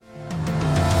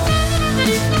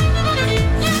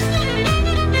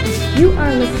You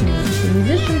are listening to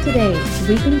Musician Today,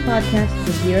 weekly podcast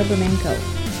with Vera Bermenko.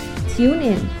 Tune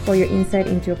in for your insight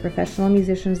into a professional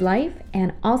musician's life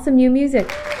and awesome new music.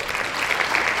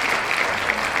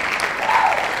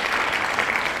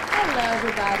 Hello,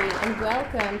 everybody, and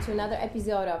welcome to another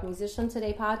episode of Musician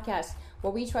Today podcast,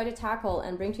 where we try to tackle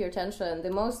and bring to your attention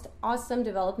the most awesome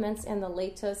developments and the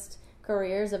latest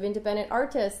careers of independent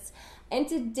artists. And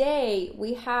today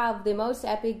we have the most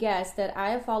epic guest that I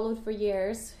have followed for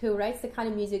years, who writes the kind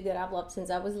of music that I've loved since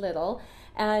I was little.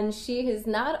 And she is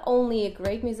not only a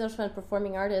great musician and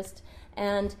performing artist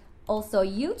and also a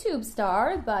YouTube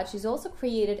star, but she's also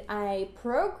created a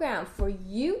program for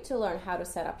you to learn how to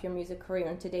set up your music career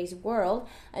in today's world.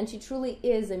 And she truly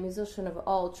is a musician of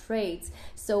all trades.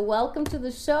 So welcome to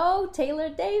the show, Taylor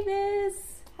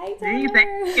Davis. Hi, Taylor.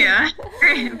 Thank you.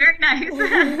 Very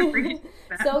nice.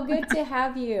 So good to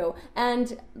have you.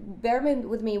 And bear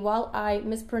with me while I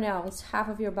mispronounce half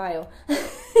of your bio. Yeah,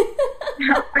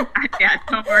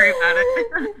 don't worry about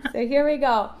it. So here we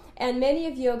go. And many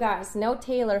of you guys know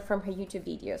Taylor from her YouTube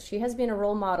videos. She has been a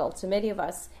role model to many of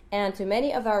us and to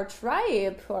many of our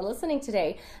tribe who are listening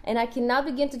today. And I cannot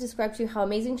begin to describe to you how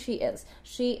amazing she is.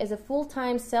 She is a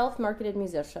full-time self-marketed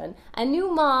musician, a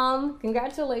new mom.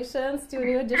 Congratulations to a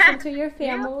new addition to your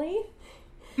family.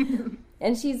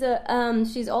 And she's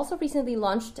also recently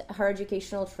launched her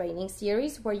educational training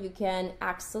series where you can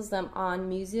access them on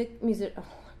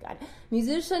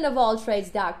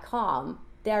musicianofalltrades.com.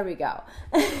 There we go.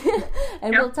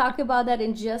 And we'll talk about that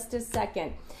in just a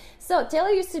second. So Taylor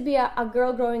used to be a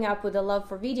girl growing up with a love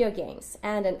for video games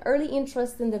and an early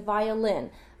interest in the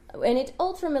violin. And it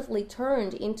ultimately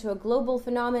turned into a global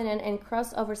phenomenon and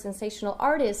crossover sensational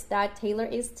artist that Taylor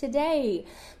is today.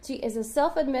 She is a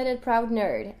self-admitted proud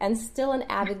nerd and still an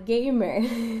avid gamer.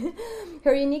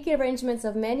 Her unique arrangements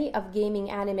of many of gaming,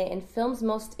 anime, and film's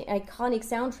most iconic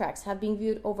soundtracks have been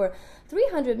viewed over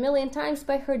 300 million times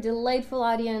by her delightful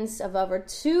audience of over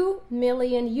 2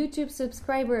 million YouTube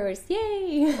subscribers.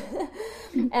 Yay!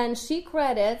 And she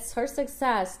credits her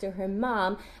success to her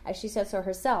mom, as she says so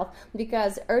herself,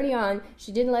 because early on,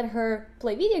 she didn't let her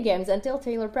play video games until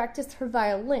Taylor practiced her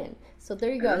violin. So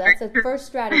there you go. That's the first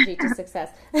strategy to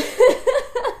success.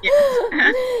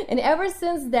 And ever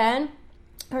since then,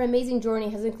 her amazing journey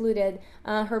has included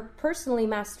her personally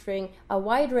mastering a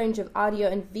wide range of audio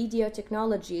and video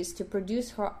technologies to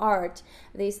produce her art,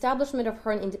 the establishment of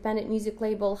her independent music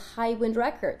label High Wind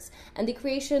Records, and the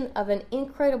creation of an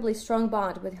incredibly strong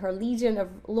bond with her legion of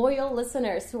loyal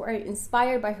listeners who are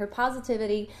inspired by her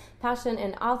positivity, passion,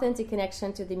 and authentic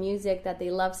connection to the music that they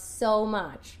love so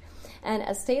much. And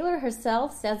as Taylor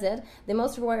herself says it, the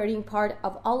most rewarding part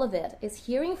of all of it is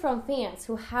hearing from fans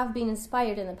who have been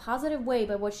inspired in a positive way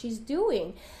by what she's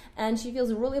doing. And she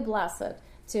feels really blessed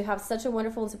to have such a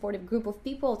wonderful and supportive group of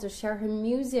people to share her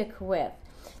music with.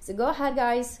 So go ahead,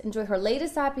 guys, enjoy her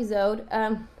latest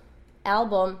album.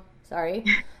 Sorry,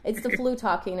 it's the flu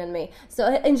talking in me.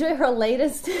 So enjoy her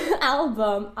latest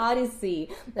album, Odyssey,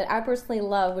 that I personally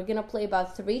love. We're going to play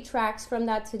about 3 tracks from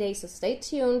that today, so stay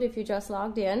tuned if you just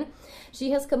logged in.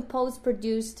 She has composed,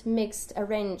 produced, mixed,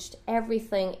 arranged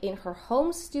everything in her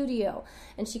home studio,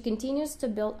 and she continues to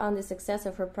build on the success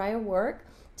of her prior work,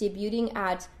 debuting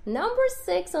at number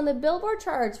 6 on the Billboard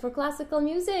charts for classical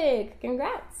music.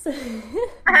 Congrats!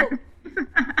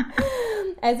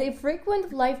 As a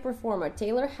frequent live performer,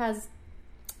 Taylor has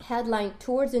headlined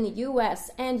tours in the US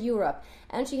and Europe,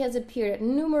 and she has appeared at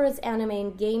numerous anime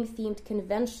and game-themed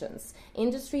conventions,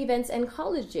 industry events, and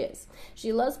colleges.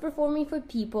 She loves performing for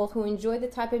people who enjoy the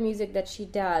type of music that she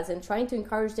does and trying to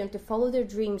encourage them to follow their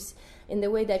dreams in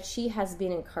the way that she has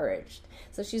been encouraged.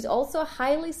 So she's also a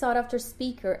highly sought-after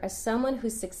speaker as someone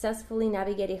who's successfully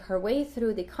navigated her way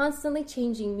through the constantly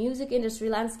changing music industry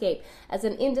landscape as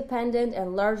an independent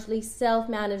and largely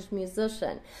self-managed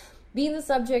musician. Being the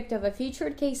subject of a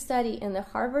featured case study in the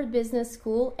Harvard Business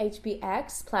School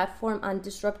HBX platform on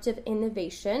disruptive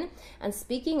innovation and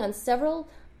speaking on several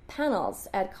panels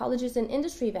at colleges and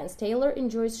industry events, Taylor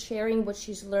enjoys sharing what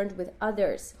she's learned with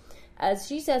others. As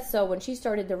she said so, when she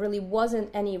started, there really wasn't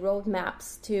any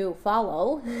roadmaps to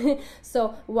follow.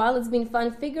 So while it's been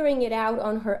fun figuring it out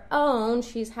on her own,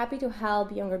 she's happy to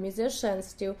help younger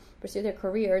musicians to pursue their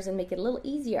careers and make it a little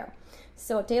easier.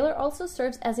 So Taylor also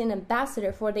serves as an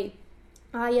ambassador for the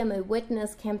I Am a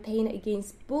Witness campaign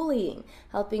against bullying,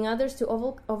 helping others to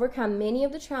overcome many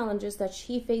of the challenges that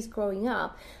she faced growing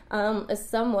up. As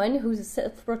someone who's a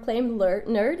self-proclaimed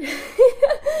nerd,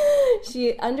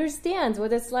 she understands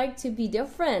what it's like to be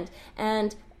different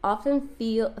and often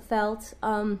felt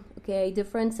okay,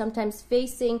 different, sometimes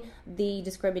facing the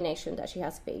discrimination that she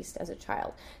has faced as a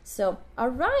child. So, all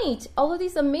right, all of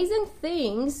these amazing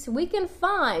things we can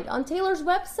find on Taylor's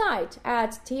website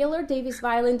at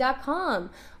taylordavisviolin.com.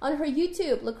 On her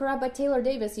YouTube, look her up at Taylor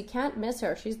Davis. You can't miss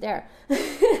her. She's there.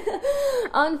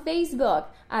 On Facebook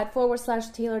at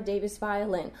 /Taylor Davis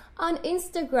Violin. On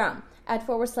Instagram at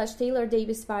 /Taylor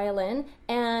Davis Violin.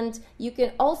 And you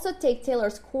can also take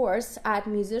Taylor's course at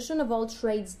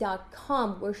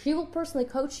musicianofalltrades.com, where she will personally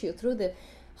coach you through the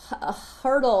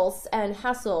hurdles and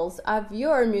hassles of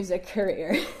your music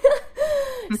career.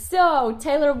 So,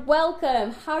 Taylor,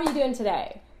 welcome. How are you doing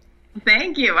today?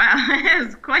 Thank you. Wow, it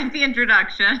was quite the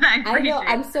introduction. I know.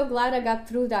 I'm so glad I got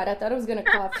through that. I thought I was going to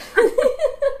cough.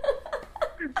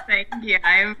 Thank you.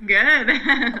 I'm good.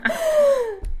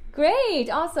 Great.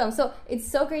 Awesome. So it's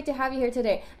so great to have you here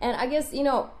today. And I guess,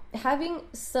 having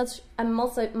such a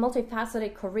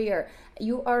multifaceted career,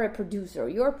 you are a producer,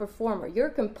 you're a performer, you're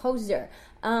a composer,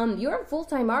 you're a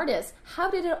full-time artist. How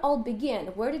did it all begin?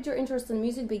 Where did your interest in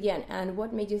music begin? And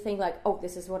what made you think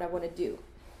this is what I want to do?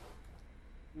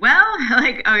 Well,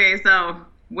 so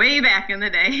way back in the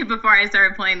day, before I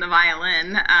started playing the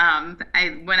violin,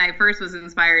 when I first was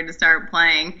inspired to start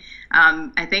playing,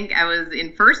 I think I was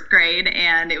in first grade,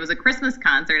 and it was a Christmas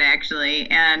concert,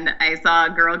 actually, and I saw a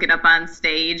girl get up on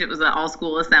stage. It was an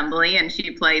all-school assembly, and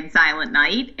she played Silent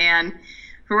Night, and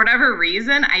for whatever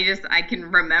reason, I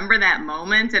can remember that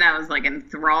moment, and I was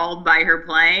enthralled by her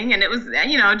playing, and it was,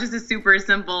 just a super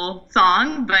simple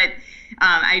song, but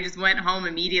I just went home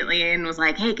immediately and was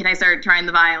like, hey, can I start trying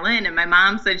the violin? And my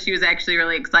mom said she was actually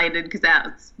really excited because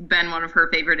that's been one of her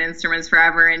favorite instruments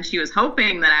forever, and she was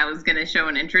hoping that I was going to show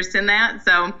an interest in that.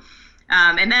 So,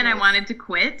 and then I wanted to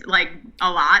quit a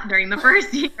lot during the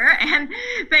first year, and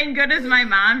thank goodness my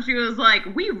mom, she was like,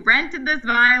 we rented this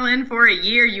violin for a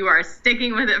year. You are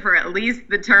sticking with it for at least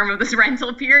the term of this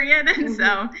rental period. And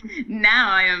so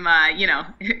now I am,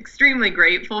 extremely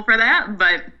grateful for that.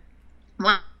 But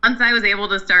once I was able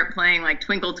to start playing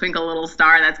Twinkle Twinkle Little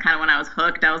Star, that's kind of when I was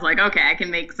hooked. I was like, okay, I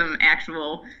can make some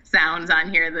actual sounds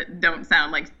on here that don't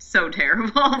sound so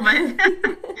terrible,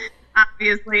 but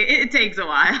obviously it takes a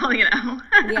while,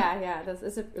 Yeah,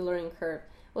 it's a learning curve.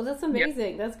 Well, that's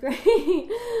amazing. Yep. That's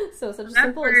great. So such a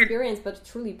simple experience, but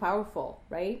truly powerful,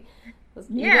 right? So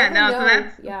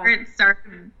that's where it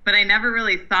started. But I never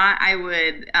really thought I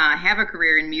would have a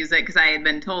career in music, because I had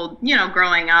been told,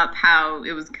 growing up, how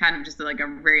it was kind of just a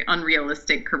very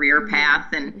unrealistic career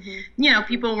path. And,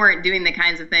 people weren't doing the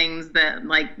kinds of things that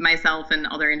myself and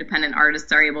other independent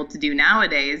artists are able to do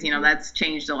nowadays. That's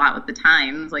changed a lot with the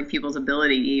times, people's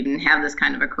ability to even have this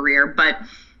kind of a career. But,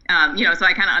 so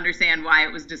I kind of understand why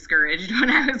it was discouraged when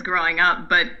I was growing up.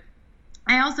 But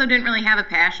I also didn't really have a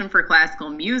passion for classical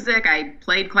music. I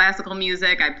played classical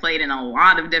music. I played in a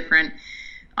lot of different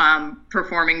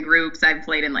performing groups. I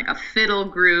played in a fiddle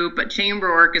group, a chamber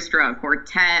orchestra, a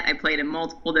quartet. I played in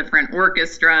multiple different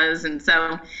orchestras. And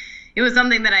so it was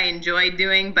something that I enjoyed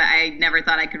doing, but I never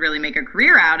thought I could really make a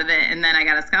career out of it. And then I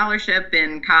got a scholarship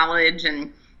in college,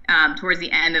 and towards the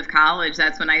end of college,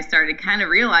 that's when I started kind of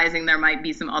realizing there might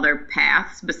be some other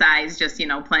paths besides just,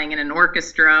 playing in an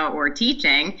orchestra or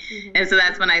teaching. And so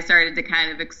that's when I started to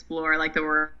kind of explore the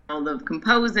world of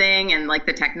composing and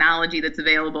the technology that's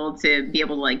available to be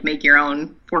able to make your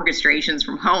own orchestrations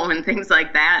from home and things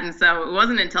like that. And so it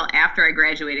wasn't until after I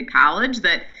graduated college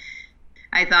that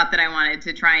I thought that I wanted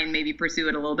to try and maybe pursue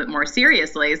it a little bit more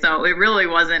seriously. So it really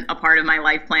wasn't a part of my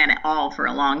life plan at all for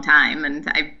a long time. And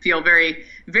I feel very,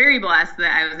 very blessed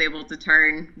that I was able to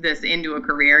turn this into a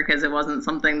career, because it wasn't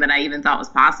something that I even thought was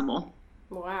possible.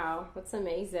 Wow, that's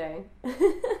amazing.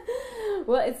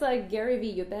 Well, it's like Gary Vee,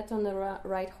 you bet on the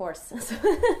right horse.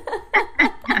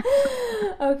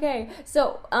 Okay,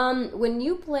 so when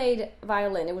you played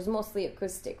violin, it was mostly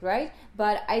acoustic, right?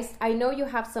 But I know you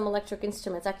have some electric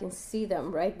instruments. I can see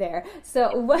them right there.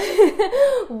 So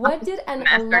what did an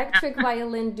electric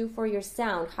violin do for your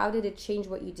sound? How did it change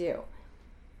what you do?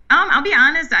 I'll be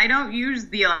honest, I don't use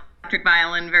the electric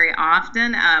violin very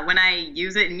often. When I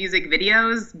use it in music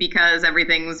videos, because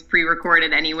everything's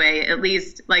pre-recorded anyway, at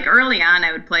least early on,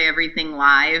 I would play everything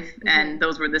live, and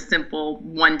those were the simple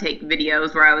one-take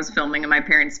videos where I was filming in my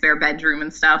parents' spare bedroom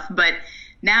and stuff. But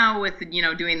now with,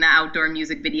 doing the outdoor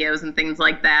music videos and things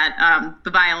like that,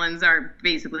 the violins are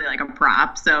basically like a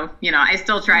prop. So, I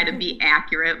still try to be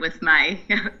accurate with my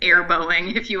air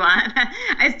bowing, if you want.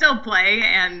 I still play,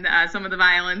 and some of the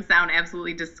violins sound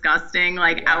absolutely disgusting,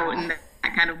 out in that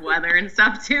that kind of weather and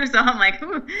stuff too. So I'm like,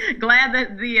 ooh, glad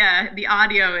that the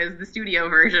audio is the studio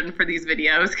version for these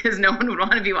videos, because no one would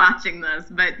want to be watching this.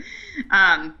 But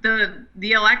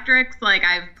the electrics, like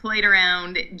I've played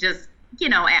around just, you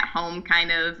know, at home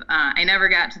kind of. I never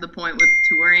got to the point with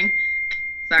touring.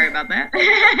 Sorry about that.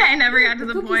 I never got to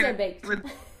the point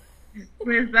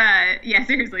with yeah,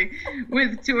 seriously,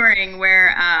 with touring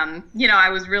where, you know, I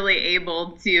was really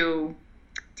able to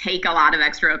take a lot of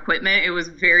extra equipment. It was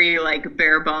very like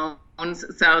bare bones.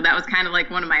 So that was kind of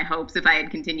like one of my hopes, if I had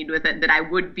continued with it, that I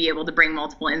would be able to bring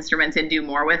multiple instruments and do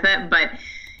more with it. But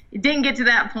it didn't get to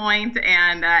that point.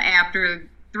 And after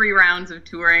 3 rounds of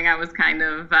touring, I was kind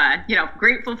of, you know,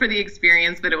 grateful for the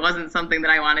experience, but it wasn't something that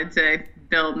I wanted to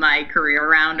build my career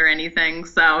around or anything.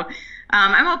 So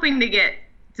I'm hoping to get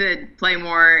to play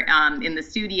more in the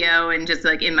studio and just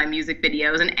like in my music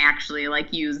videos and actually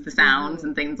like use the sounds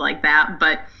and things like that.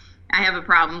 But I have a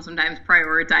problem sometimes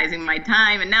prioritizing my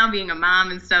time, and now being a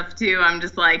mom and stuff too, I'm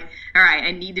just like, all right,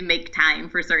 I need to make time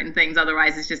for certain things,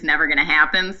 otherwise it's just never going to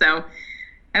happen. So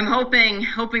I'm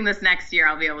hoping this next year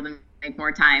I'll be able to make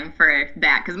more time for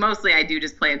that, because mostly I do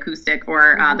just play acoustic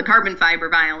or the carbon fiber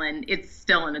violin. It's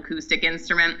still an acoustic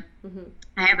instrument.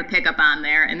 I have a pickup on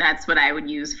there, and that's what I would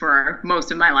use for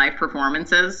most of my live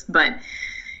performances. But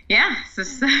yeah, so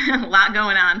it's a lot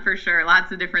going on for sure.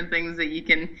 Lots of different things that you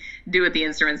can do with the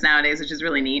instruments nowadays, which is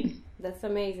really neat. That's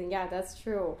amazing. Yeah, that's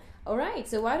true. All right,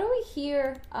 so why don't we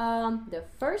hear the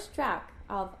first track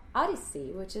of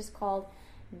Odyssey, which is called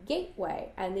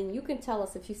Gateway, and then you can tell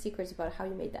us a few secrets about how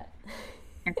you made that.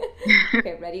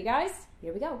 Okay, ready guys?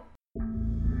 Here we go.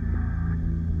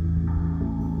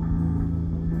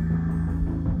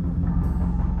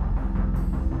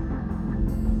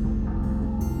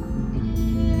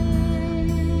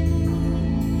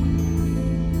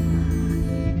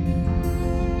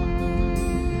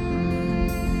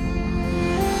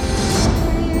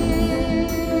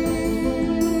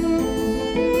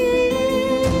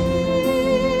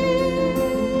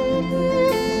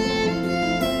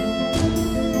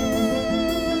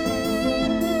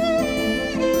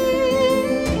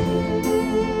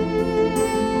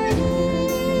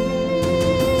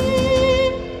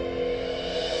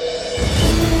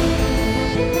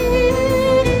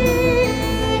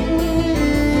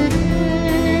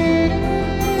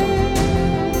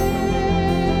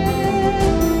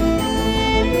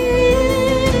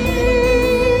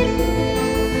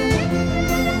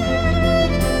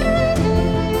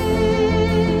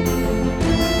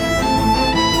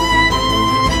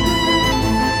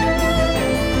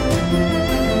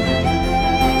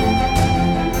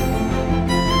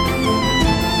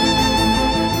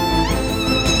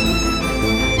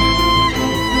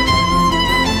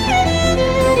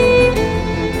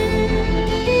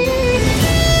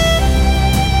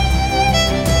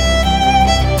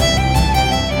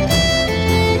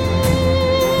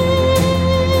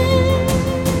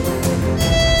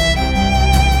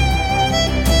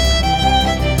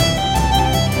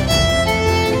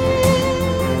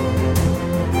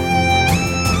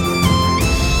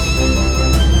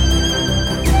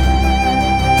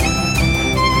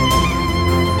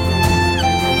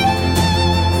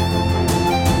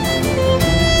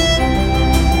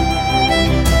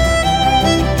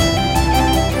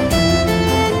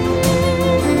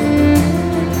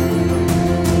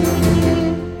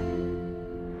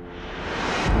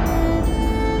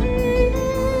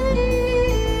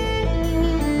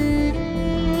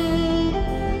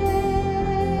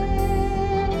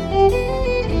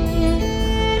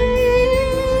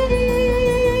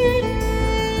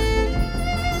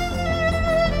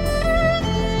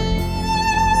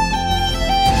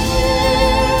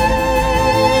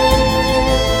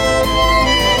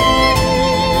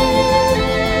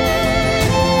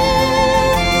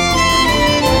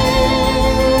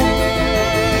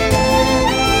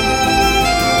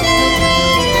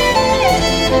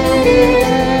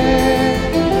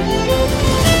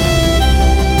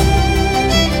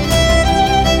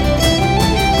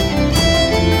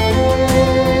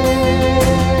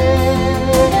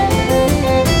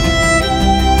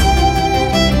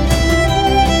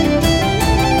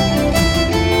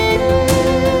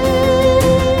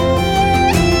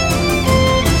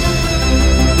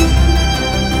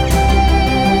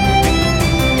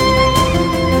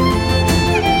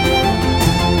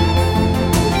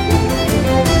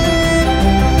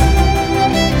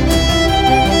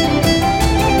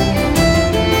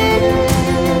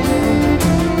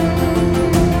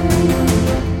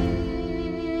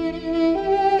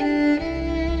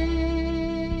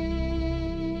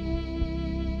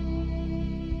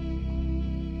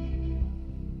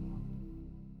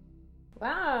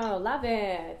 love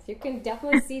it. You can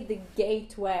definitely see the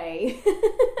gateway.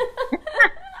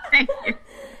 Thank you.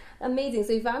 Amazing.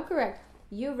 So if I'm correct,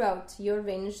 you wrote, you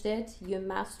arranged it, you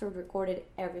mastered, recorded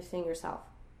everything yourself.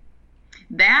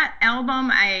 That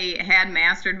album I had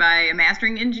mastered by a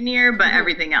mastering engineer, but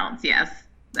everything else, yes,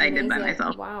 I did by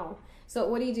myself. Wow. So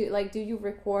what do you do? Like, do you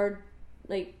record,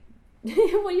 like,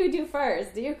 what do you do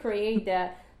first? Do you create the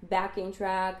backing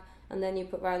track and then you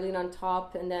put violin on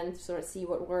top and then sort of see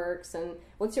what works? And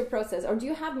what's your process? Or do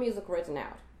you have music written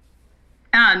out?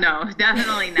 No,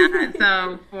 definitely not.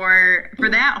 So for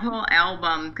that whole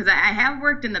album, because I have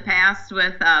worked in the past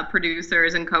with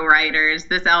producers and co-writers,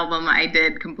 this album I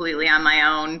did completely on my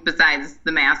own, besides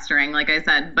the mastering, like I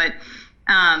said. But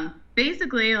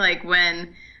basically, like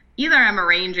when either I'm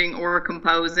arranging or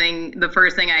composing, the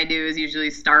first thing I do is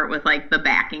usually start with like the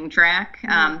backing track.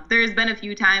 There's been a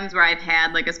few times where I've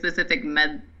had like a specific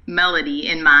melody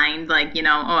in mind, like, you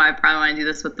know, oh, I probably want to do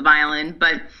this with the violin,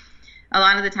 but a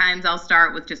lot of the times I'll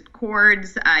start with just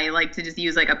chords. I like to just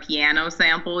use like a piano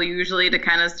sample usually to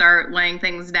kind of start laying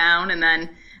things down. And then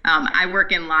I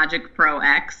work in Logic Pro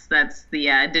X. That's the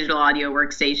digital audio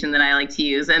workstation that I like to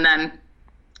use. And then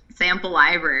sample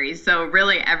libraries. So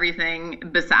really everything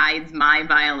besides my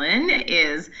violin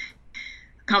is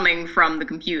coming from the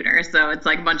computer. So it's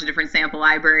like a bunch of different sample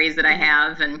libraries that I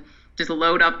have, and just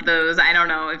load up those. I don't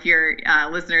know if your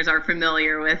listeners are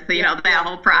familiar with, you know, that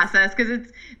whole process, because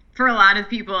it's, for a lot of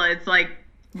people, it's like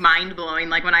mind-blowing.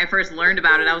 Like when I first learned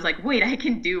about it, I was like, wait, I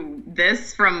can do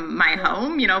this from my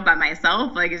home, you know, by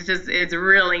myself. Like it's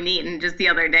really neat. And just the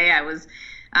other day I was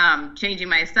changing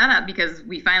my setup because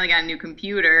we finally got a new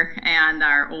computer and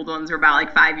our old ones were about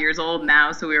like 5 years old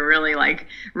now. So we were really like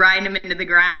riding them into the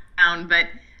ground. But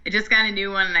I just got a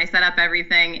new one and I set up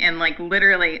everything, and like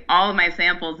literally all of my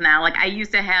samples now, like I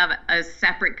used to have a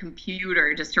separate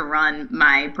computer just to run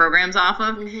my programs off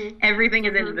of. Everything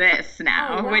is in this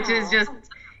now, which is just,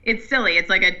 it's silly. It's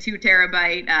like a 2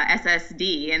 terabyte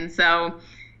SSD. And so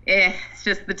it's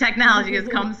just, the technology has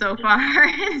come so far.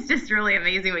 It's just really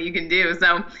amazing what you can do.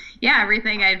 So yeah,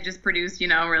 everything I've just produced, you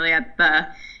know, really at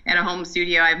a home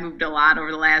studio. I've moved a lot over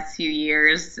the last few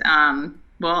years.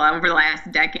 Well, over the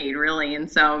last decade, really. And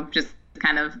so just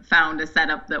kind of found a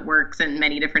setup that works in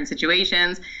many different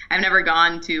situations. I've never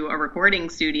gone to a recording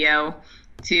studio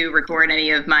to record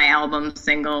any of my album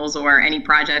singles or any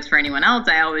projects for anyone else.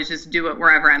 I always just do it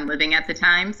wherever I'm living at the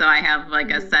time. So I have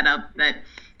like a setup that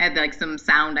had like some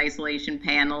sound isolation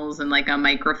panels and like a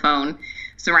microphone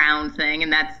surround thing.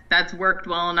 And that's worked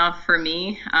well enough for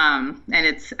me. And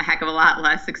it's a heck of a lot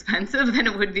less expensive than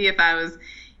it would be if I was,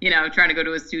 you know, trying to go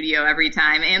to a studio every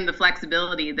time, and the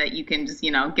flexibility that you can just, you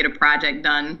know, get a project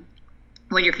done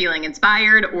when you're feeling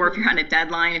inspired, or if you're on a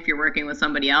deadline, if you're working with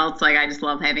somebody else. Like, I just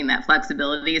love having that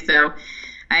flexibility. So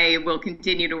I will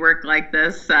continue to work like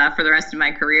this for the rest of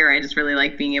my career. I just really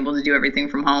like being able to do everything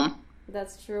from home.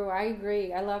 That's true. I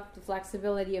agree. I love the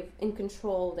flexibility of in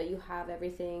control that you have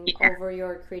everything over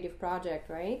your creative project,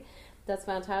 right? That's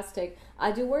fantastic.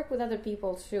 I do work with other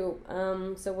people too.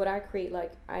 So what I create,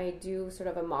 like I do sort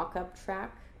of a mock-up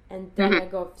track, and then I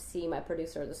go see my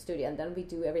producer at the studio, and then we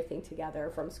do everything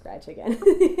together from scratch again.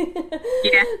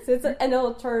 So it's an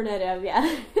alternative.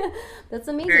 Yeah. That's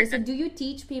amazing. So do you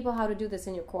teach people how to do this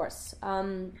in your course?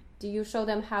 Do you show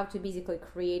them how to basically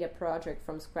create a project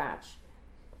from scratch?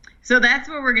 So that's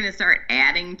what we're going to start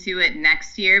adding to it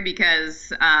next year,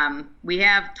 because we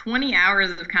have 20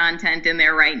 hours of content in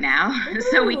there right now.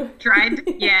 So we tried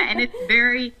to, and it's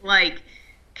very like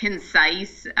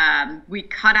concise. We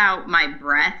cut out my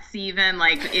breaths even,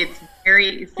 like it's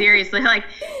very seriously, like,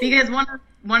 because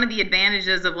one of the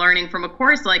advantages of learning from a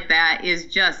course like that is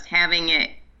just having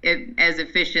it as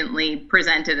efficiently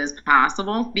presented as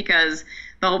possible, because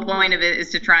the whole point of it is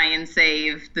to try and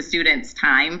save the students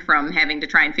time from having to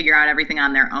try and figure out everything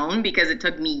on their own, because it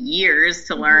took me years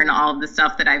to learn all of the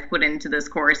stuff that I've put into this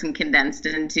course and condensed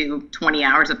it into 20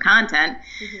 hours of content.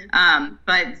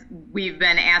 But we've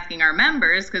been asking our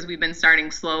members, because we've been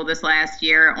starting slow this last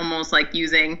year, almost like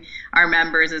using our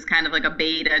members as kind of like a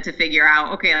beta to figure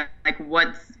out, okay, like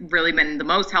what's really been the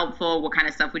most helpful, what kind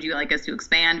of stuff would you like us to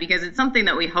expand, because it's something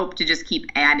that we hope to just keep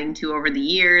adding to over the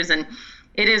years. And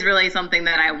it is really something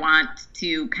that I want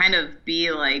to kind of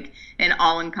be like an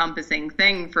all-encompassing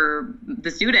thing for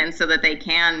the students, so that they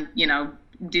can, you know,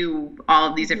 do all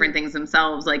of these different things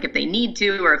themselves, like if they need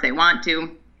to or if they want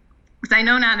to. Because I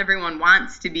know not everyone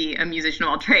wants to be a musician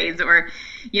of all trades, or,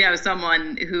 you know,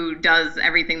 someone who does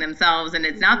everything themselves, and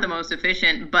it's not the most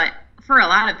efficient. But for a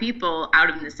lot of people, out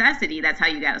of necessity, that's how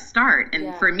you got to start.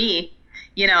 And for me,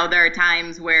 you know, there are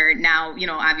times where now, you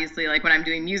know, obviously, like when I'm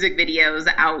doing music videos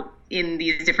out in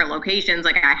these different locations.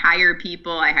 Like I hire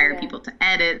people to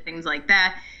edit, things like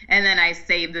that. And then I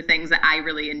save the things that I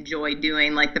really enjoy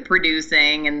doing, like the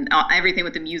producing and everything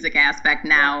with the music aspect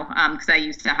now, because I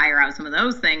used to hire out some of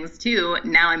those things too.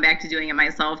 Now I'm back to doing it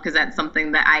myself because that's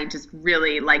something that I just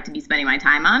really like to be spending my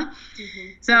time on. Mm-hmm.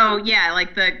 So yeah,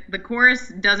 like the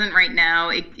course doesn't right now.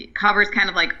 It covers kind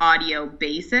of like audio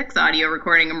basics, audio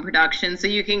recording and production, so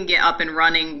you can get up and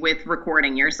running with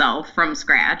recording yourself from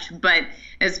scratch. But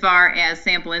as far as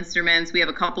sample instruments, we have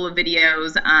a couple of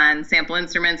videos on sample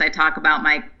instruments. I talk about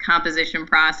my composition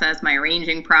process, my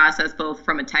arranging process, both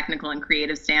from a technical and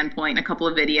creative standpoint, a couple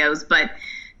of videos. But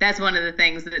that's one of the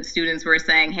things that students were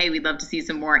saying, hey, we'd love to see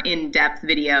some more in-depth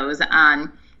videos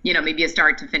on, maybe a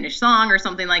start to finish song or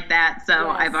something like that. So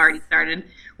yes. I've already started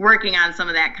working on some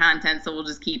of that content. So we'll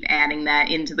just keep adding that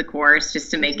into the course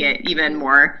just to make it even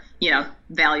more,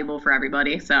 valuable for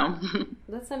everybody. So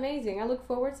that's amazing. I look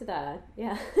forward to that.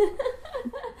 Yeah.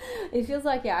 It feels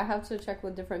like, I have to check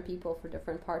with different people for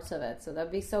different parts of it. So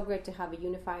that'd be so great to have a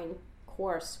unifying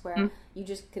course where you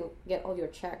just can get all your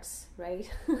checks,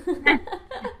 right?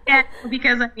 Yeah,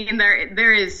 because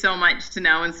there is so much to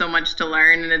know and so much to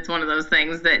learn, and it's one of those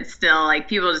things that still, like,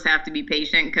 people just have to be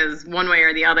patient, because one way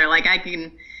or the other, like, I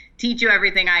can teach you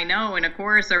everything I know in a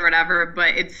course or whatever,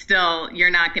 but it's still,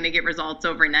 you're not going to get results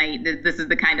overnight. This is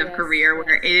the kind of career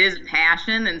where it is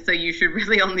passion, and so you should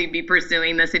really only be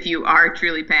pursuing this if you are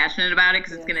truly passionate about it,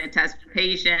 because it's going to test your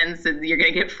patience, and you're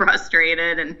going to get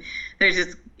frustrated, and there's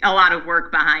just a lot of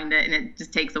work behind it, and it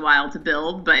just takes a while to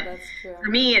build. But for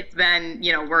me, it's been,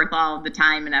 worth all of the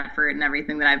time and effort and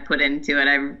everything that I've put into it.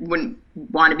 I wouldn't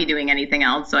want to be doing anything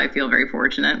else, so I feel very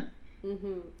fortunate.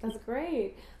 Mm-hmm. That's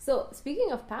great. So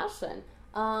speaking of passion,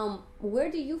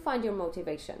 where do you find your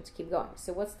motivation to keep going?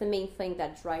 So what's the main thing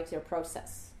that drives your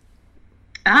process?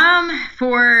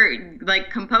 For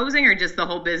like composing, or just the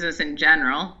whole business in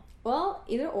general? Well,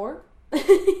 either or.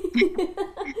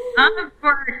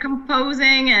 For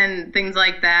composing and things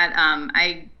like that,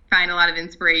 I find a lot of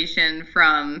inspiration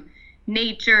from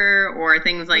nature or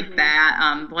things like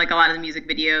that. Like a lot of the music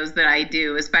videos that I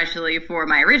do, especially for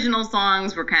my original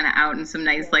songs, we're kind of out in some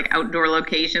nice like outdoor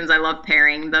locations. I love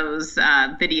pairing those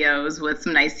videos with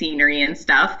some nice scenery and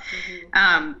stuff.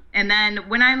 And then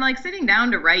when I'm like sitting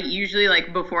down to write, usually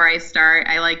like before I start,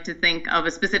 I like to think of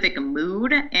a specific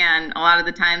mood, and a lot of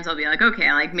the times I'll be like,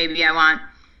 okay, like maybe I want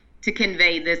to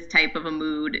convey this type of a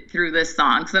mood through this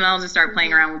song. So then I'll just start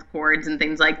playing around with chords and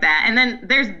things like that. And then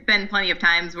there's been plenty of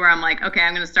times where I'm like, okay,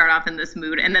 I'm going to start off in this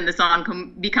mood, and then the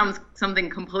song becomes something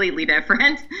completely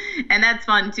different. And that's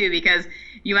fun too, because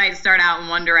you might start out in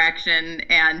one direction,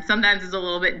 and sometimes it's a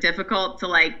little bit difficult to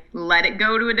like let it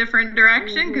go to a different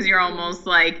direction, because you're almost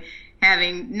like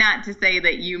having, not to say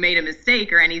that you made a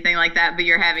mistake or anything like that, but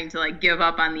you're having to like give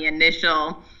up on the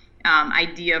initial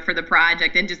idea for the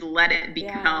project and just let it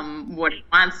become what it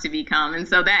wants to become. And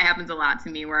so that happens a lot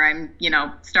to me, where I'm,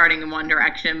 starting in one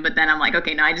direction, but then I'm like,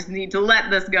 okay, no, I just need to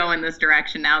let this go in this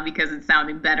direction now because it's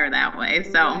sounding better that way.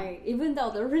 So even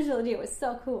though the original idea was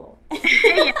so cool.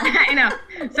 Yeah, I know.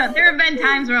 So there have been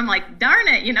times where I'm like, darn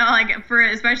it, like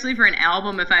especially for an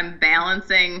album, if I'm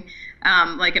balancing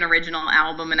like an original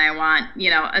album and I want,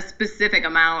 a specific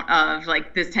amount of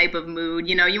like this type of mood,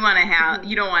 you want to have,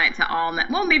 you don't want it to all,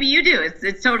 well, maybe you do.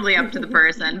 It's totally up to the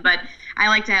person, but I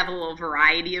like to have a little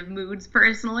variety of moods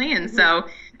personally. And so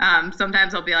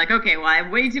sometimes I'll be like, okay, well, I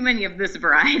have way too many of this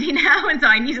variety now, and so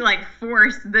I need to like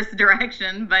force this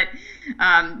direction. But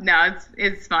no,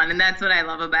 it's fun, and that's what I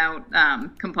love about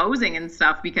composing and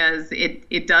stuff, because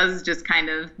it does just kind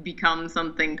of become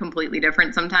something completely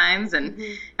different sometimes, and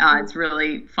it's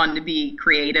really fun to be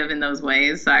creative in those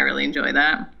ways. So I really enjoy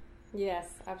that. Yes,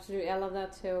 absolutely. I love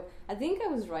that too. I think I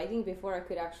was writing before I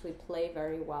could actually play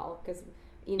very well, because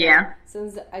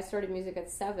since I started music at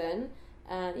 7,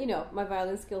 and my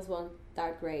violin skills weren't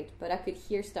that great, but I could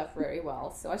hear stuff very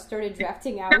well. So I started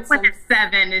drafting out. When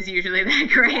 7 is usually that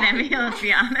great. I mean, let's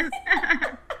be honest.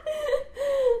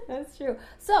 That's true.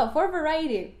 So for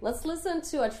variety, let's listen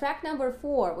to a track number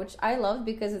 4, which I love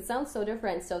because it sounds so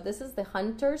different. So this is The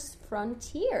Hunter's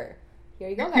Frontier. Here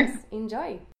you go, guys.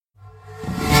 Enjoy.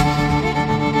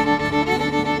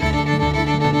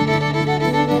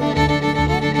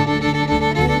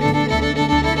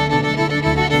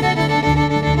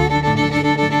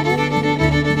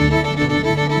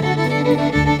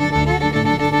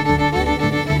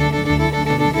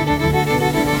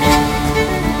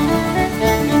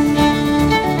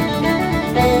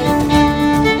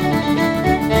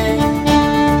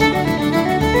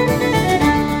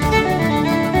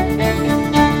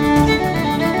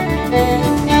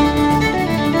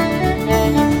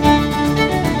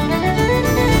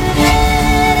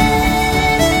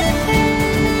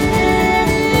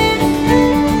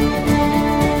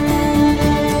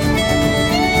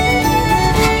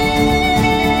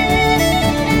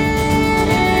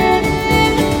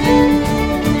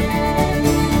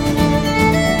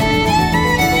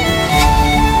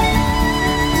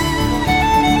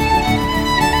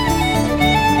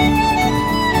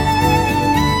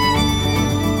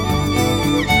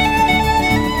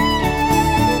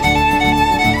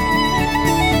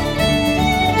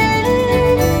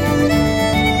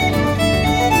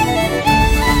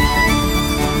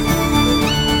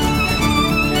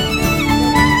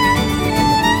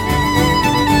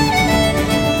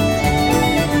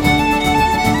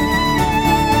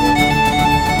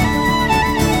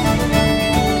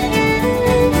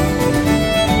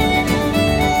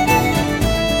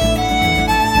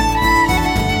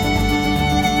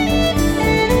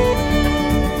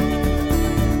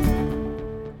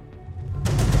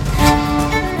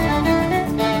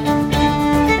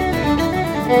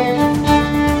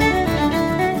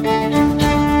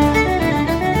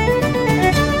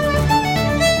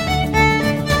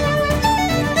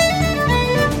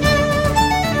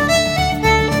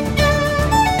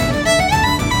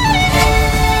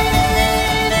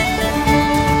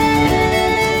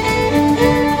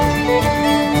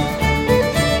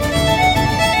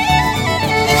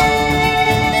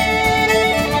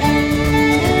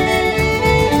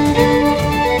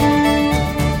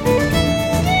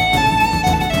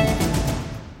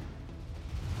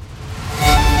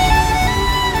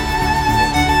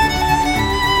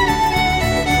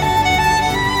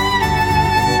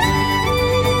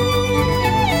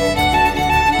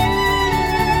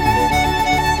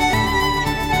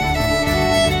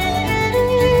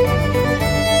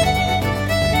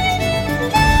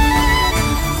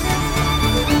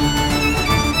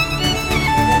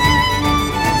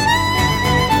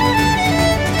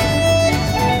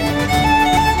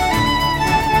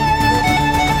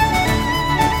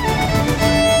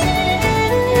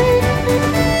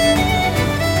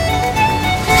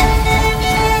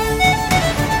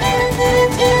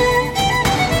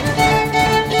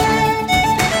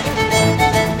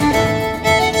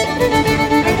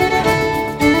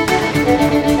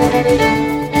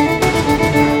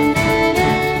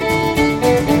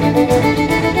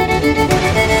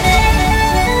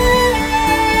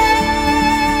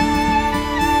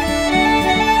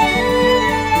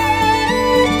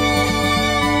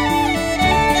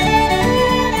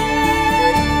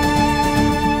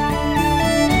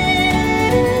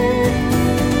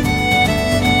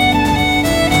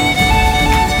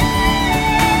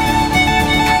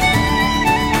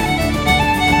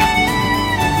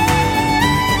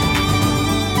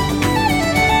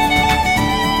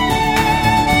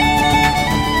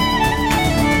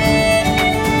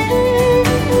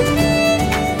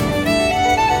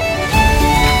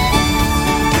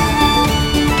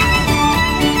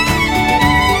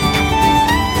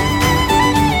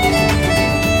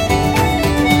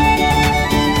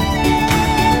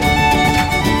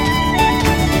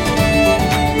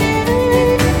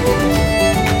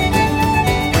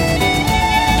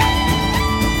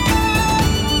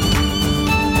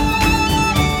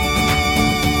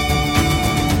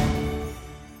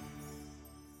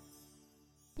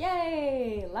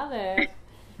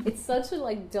 such a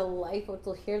like delightful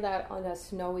to hear that on a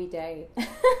snowy day.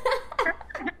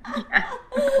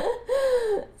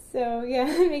 So yeah,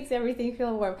 it makes everything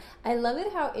feel warm. I love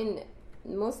it how in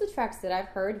most of the tracks that I've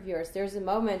heard of yours, there's a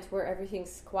moment where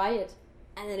everything's quiet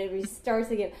and then it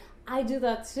restarts again. I do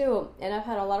that too, and I've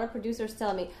had a lot of producers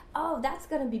tell me, "Oh, that's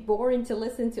gonna be boring to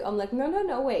listen to." I'm like,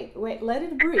 no, wait, let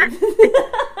it breathe.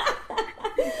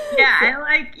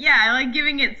 I like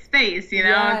giving it space. You know,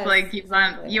 yes, it's like you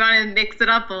want to mix it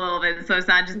up a little bit, so it's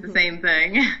not just the same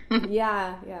thing.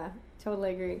 Yeah,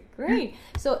 totally agree. Great.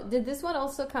 So, did this one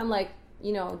also come like,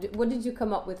 you know, what did you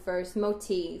come up with first,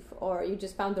 motif, or you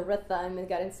just found the rhythm and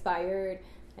got inspired?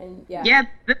 And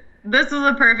this was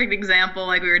a perfect example,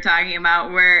 like we were talking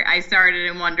about, where I started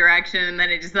in one direction and then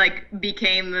it just like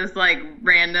became this like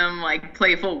random like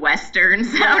playful Western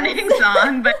sounding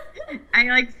song. But I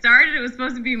like started, it was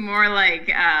supposed to be more like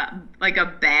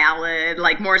a ballad,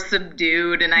 like more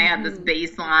subdued, and I had this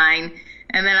bass line.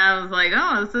 And then I was like,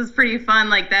 oh, this is pretty fun.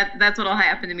 Like that's what'll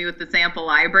happen to me with the sample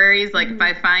libraries. Like if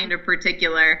I find a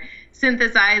particular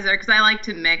synthesizer, because I like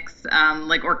to mix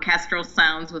like orchestral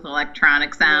sounds with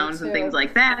electronic sounds and things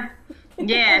like that.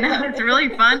 Yeah, no, it's really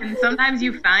fun. And sometimes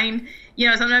you find, you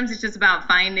know, sometimes it's just about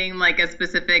finding like a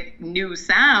specific new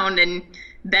sound, and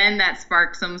then that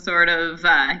sparks some sort of,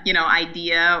 you know,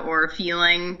 idea or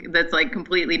feeling that's like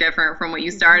completely different from what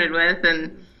you started with.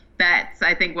 And that's,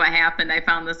 I think, what happened. I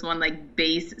found this one like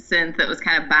bass synth that was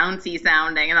kind of bouncy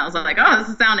sounding, and I was like, oh, this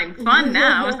is sounding fun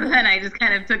now. So then I just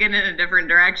kind of took it in a different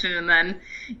direction, and then,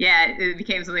 yeah, it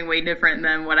became something way different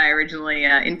than what I originally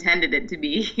intended it to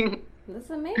be. That's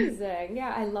amazing.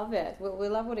 Yeah, I love it. We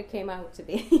love what it came out to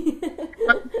be.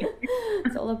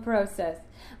 It's all a process.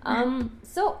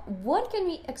 So what can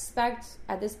we expect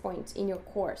at this point in your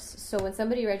course? So when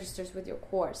somebody registers with your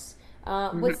course,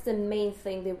 what's the main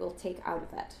thing they will take out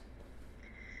of that?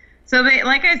 So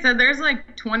like I said, there's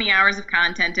like 20 hours of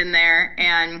content in there,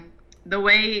 and the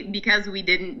way, because we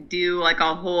didn't do like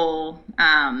a whole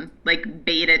like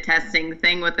beta testing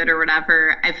thing with it or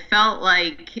whatever, I felt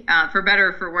like for better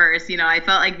or for worse, you know, I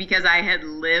felt like because I had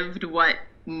lived what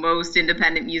most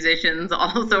independent musicians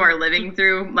also are living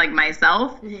through, like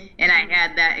myself, and I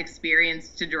had that experience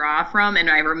to draw from, and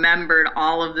I remembered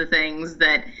all of the things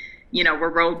that, you know,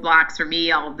 were roadblocks for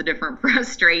me, all of the different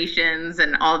frustrations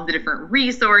and all of the different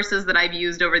resources that I've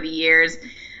used over the years.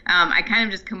 I kind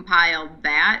of just compiled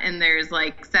that, and there's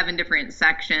like 7 different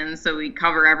sections. So we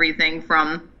cover everything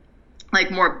from like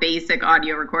more basic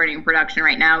audio recording and production.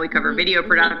 Right now we cover video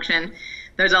production.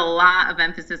 There's a lot of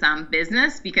emphasis on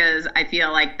business, because I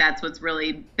feel like that's what's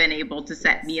really been able to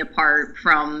set me apart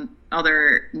from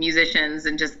other musicians,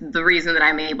 and just the reason that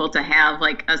I'm able to have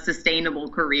like a sustainable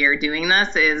career doing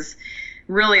this is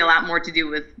really a lot more to do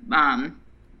with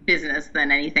business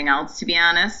than anything else, to be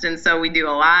honest. And so we do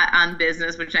a lot on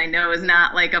business, which I know is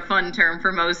not like a fun term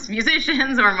for most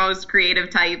musicians or most creative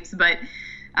types, but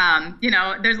you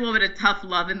know, there's a little bit of tough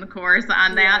love in the course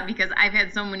on that, because I've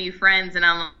had so many friends, and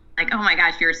I'm like, oh my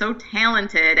gosh, you're so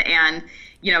talented and,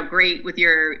 you know, great with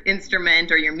your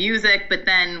instrument or your music, but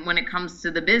then when it comes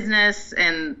to the business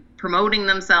and promoting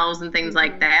themselves and things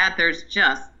like that, there's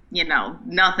just, you know,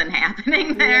 nothing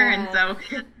happening there. And so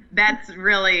that's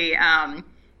really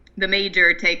the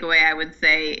major takeaway, I would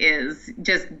say, is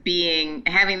just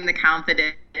having the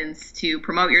confidence to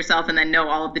promote yourself, and then know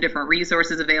all of the different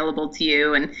resources available to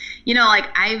you. And, you know, like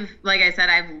I said,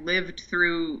 I've lived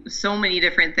through so many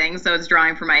different things, so it's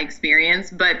drawing from my experience,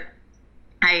 but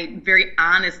I very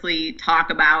honestly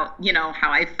talk about, you know, how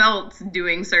I felt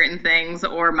doing certain things,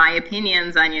 or my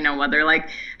opinions on, you know, whether like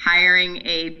hiring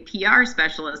a PR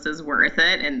specialist is worth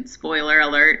it. And spoiler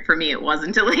alert, for me, it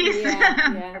wasn't, at least.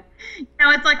 You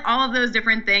know, it's like all of those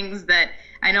different things that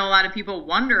I know a lot of people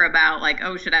wonder about, like,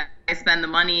 oh, should I spend the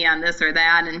money on this or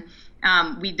that? And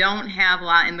we don't have a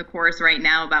lot in the course right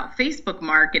now about Facebook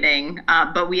marketing,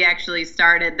 but we actually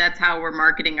started, that's how we're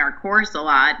marketing our course a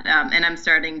lot. And I'm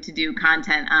starting to do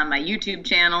content on my YouTube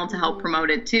channel to help promote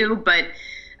it too. But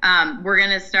we're going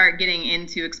to start getting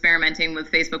into experimenting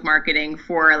with Facebook marketing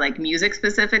for like music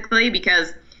specifically,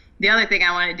 because the other thing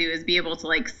I want to do is be able to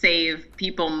like save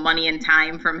people money and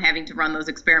time from having to run those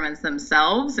experiments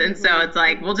themselves. And so it's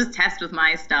like, we'll just test with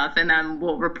my stuff, and then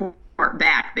we'll report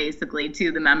back basically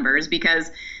to the members,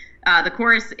 because the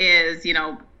course is, you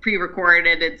know,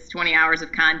 pre-recorded. It's 20 hours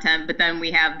of content, but then we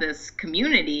have this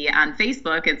community on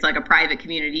Facebook. It's like a private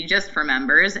community just for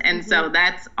members. And so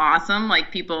that's awesome. Like,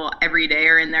 people every day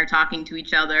are in there talking to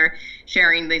each other,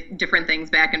 sharing the different things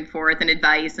back and forth and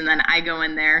advice. And then I go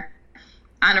in there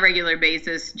on a regular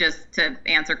basis just to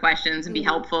answer questions and be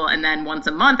helpful. And then once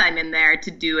a month I'm in there to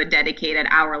do a dedicated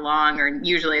hour long, or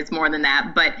usually it's more than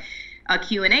that. But a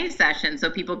Q&A session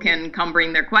so people can come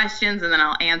bring their questions, and then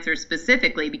I'll answer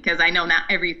specifically, because I know not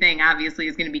everything obviously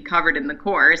is going to be covered in the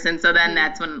course. And so then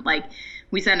that's when like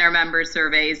we send our members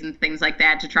surveys and things like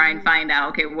that to try and find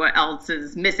out, okay, what else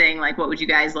is missing? Like, what would you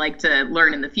guys like to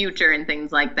learn in the future and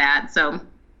things like that. So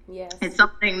yes, it's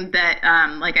something that,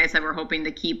 like I said, we're hoping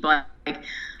to keep like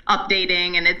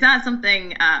updating, and it's not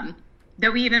something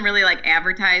that we even really like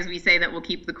advertise. We say that we'll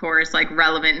keep the course like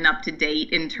relevant and up to date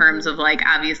in terms of like,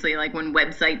 obviously, like when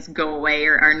websites go away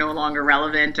or are no longer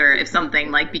relevant, or if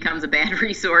something like becomes a bad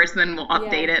resource, then we'll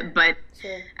update it. But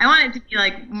sure, I want it to be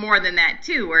like more than that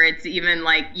too, where it's even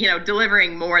like, you know,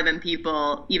 delivering more than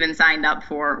people even signed up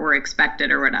for or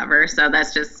expected or whatever. So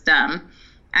that's just,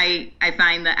 I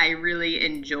find that I really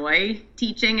enjoy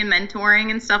teaching and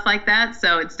mentoring and stuff like that.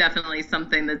 So it's definitely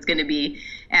something that's going to be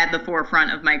at the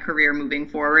forefront of my career moving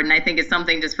forward. And I think it's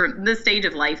something just for the stage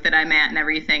of life that I'm at and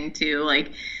everything too.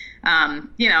 Like,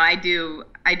 you know, I do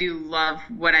love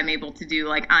what I'm able to do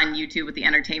like on YouTube with the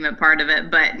entertainment part of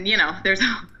it. But, you know, there's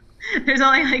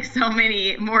only like so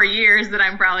many more years that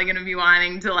I'm probably going to be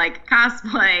wanting to like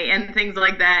cosplay and things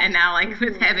like that. And now like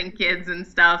with having kids and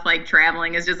stuff, like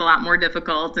traveling is just a lot more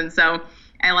difficult. And so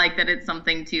I like that it's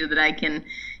something too that I can,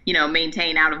 you know,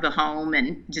 maintain out of the home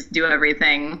and just do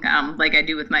everything like I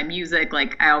do with my music.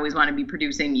 Like I always want to be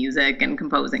producing music and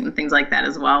composing and things like that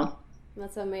as well.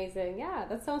 That's amazing. Yeah,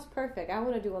 that sounds perfect. I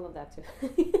want to do all of that too.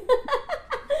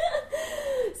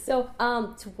 So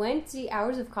 20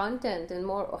 hours of content and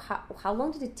more. How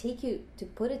long did it take you to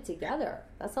put it together?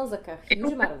 That sounds like a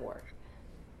huge amount of work.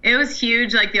 It was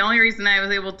huge. Like the only reason I was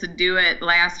able to do it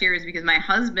last year is because my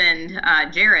husband,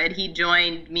 Jared, he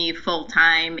joined me full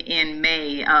time in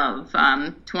May of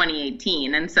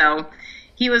 2018. And so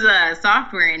he was a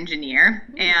software engineer,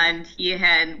 and he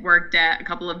had worked at a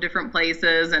couple of different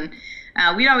places, and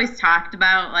we'd always talked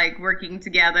about like working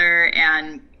together,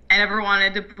 and I never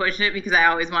wanted to push it because I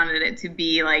always wanted it to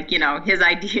be like, you know, his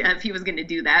idea if he was going to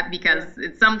do that, because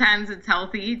sometimes it's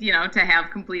healthy, you know, to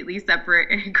have completely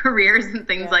separate careers and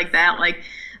things like that. Like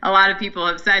a lot of people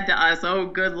have said to us, oh,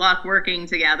 good luck working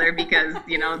together, because,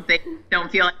 you know, they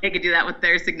don't feel like they could do that with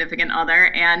their significant other.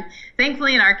 And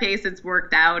thankfully in our case, it's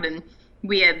worked out, and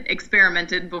we had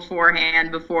experimented beforehand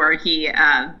before he,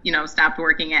 you know, stopped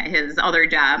working at his other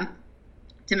job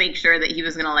to make sure that he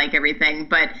was going to like everything.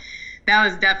 But that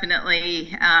was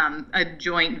definitely a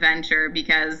joint venture,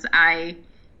 because I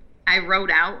wrote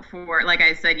out for, like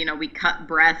I said, you know, we cut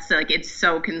breaths, so like it's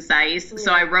so concise. Yeah.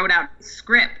 So I wrote out a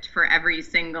script for every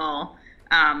single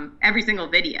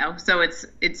video. So it's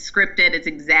scripted. It's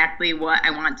exactly what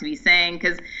I want to be saying,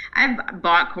 because I've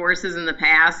bought courses in the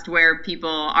past where people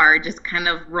are just kind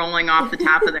of rolling off the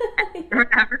top of their head or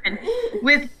whatever. And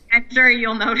I'm sure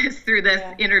you'll notice through this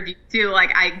interview too,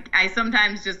 like I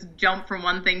sometimes just jump from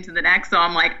one thing to the next. So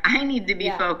I'm like, I need to be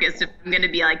focused if I'm going to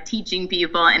be like teaching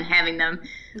people and having them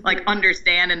like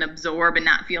understand and absorb and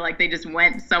not feel like they just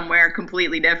went somewhere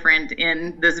completely different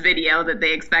in this video that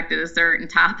they expected a certain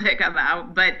topic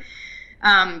about. But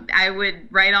I would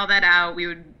write all that out. We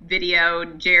would video.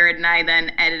 Jared and I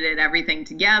then edited everything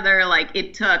together. Like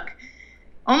it took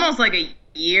almost like a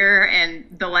year, and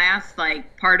the last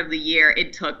like part of the year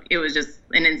it was just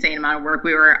an insane amount of work.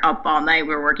 We were up all night.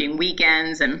 We were working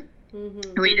weekends, and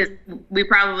we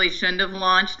probably shouldn't have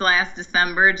launched last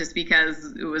December, just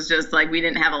because it was just like we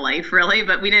didn't have a life really,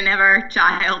 but we didn't have our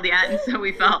child yet, and so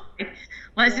we felt like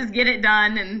let's just get it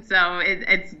done. And so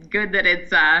it's good that it's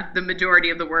the majority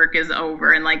of the work is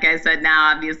over. And like I said,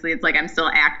 now obviously it's like I'm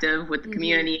still active with the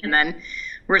community, and then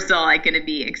we're still like going to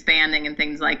be expanding and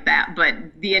things like that. But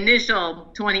the initial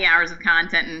 20 hours of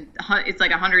content, and it's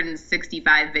like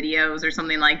 165 videos or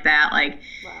something like that. Like,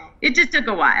 wow. It just took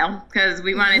a while because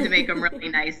we wanted to make them really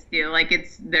nice too. Like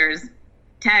there's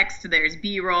text, there's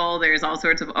B-roll, there's all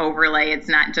sorts of overlay. It's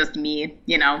not just me,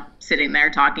 you know, sitting there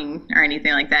talking or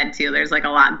anything like that too. There's like a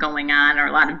lot going on, or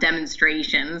a lot of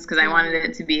demonstrations, because I wanted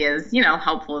it to be as, you know,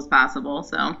 helpful as possible.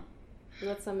 So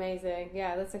that's amazing.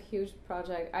 Yeah, that's a huge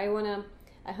project.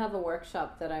 I have a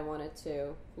workshop that I wanted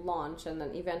to launch and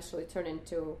then eventually turn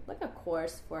into like a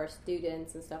course for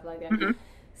students and stuff like that. Mm-hmm.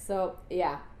 So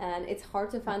yeah, and it's hard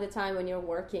to find the time when you're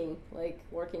working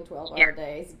 12-hour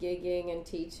days, gigging and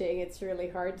teaching. It's really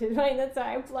hard to find the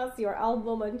time, plus your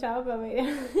album on top of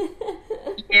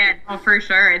it. Yeah, no, for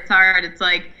sure. It's hard. It's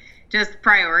like just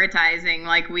prioritizing.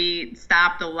 Like we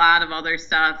stopped a lot of other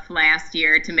stuff last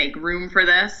year to make room for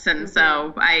this. And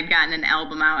so I had gotten an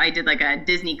album out. I did like a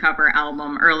Disney cover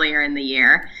album earlier in the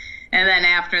year. And then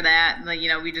after that, you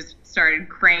know, we just started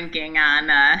cranking on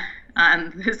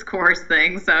on this course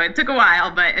thing. So it took a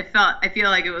while, but I feel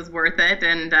like it was worth it,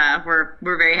 and we're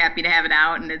very happy to have it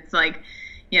out. And it's like,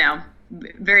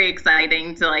 very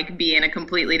exciting to like be in a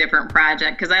completely different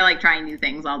project, because I like trying new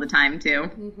things all the time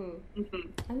too.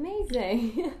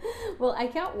 Amazing. Well, I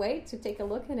can't wait to take a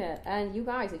look at it. And you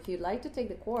guys, if you'd like to take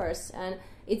the course, and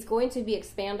it's going to be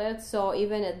expanded, so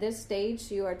even at this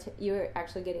stage you're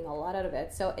actually getting a lot out of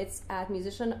it. So it's at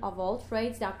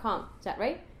musicianofalltrades.com. Is that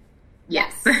right?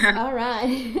 Yes. All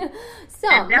right. So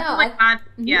I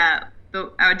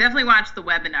would definitely watch the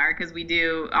webinar, because we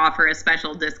do offer a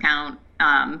special discount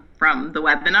from the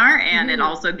webinar, and it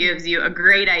also gives you a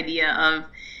great idea of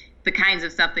the kinds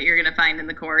of stuff that you're going to find in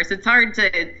the course. It's hard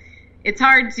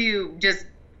to just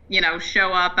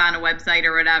show up on a website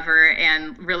or whatever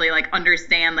and really like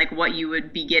understand like what you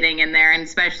would be getting in there, and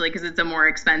especially because it's a more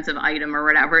expensive item or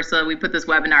whatever. So we put this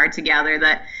webinar together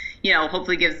that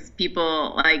hopefully gives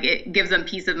them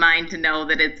peace of mind to know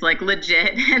that it's like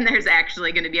legit, and there's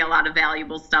actually going to be a lot of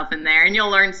valuable stuff in there, and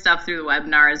you'll learn stuff through the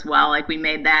webinar as well. Like we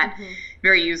made that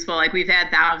very useful. Like we've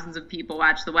had thousands of people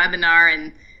watch the webinar,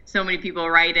 and so many people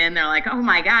write in, they're like, oh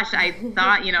my gosh, I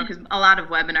thought, because a lot of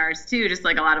webinars too, just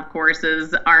like a lot of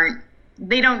courses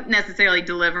they don't necessarily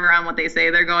deliver on what they say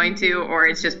they're going to, or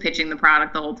it's just pitching the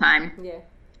product the whole time. Yeah.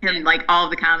 And like all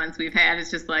of the comments we've had,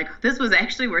 it's just like, this was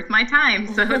actually worth my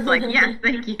time. So it's like, yes,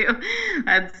 thank you.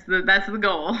 That's the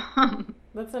goal.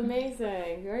 That's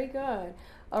amazing. Very good.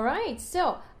 All right.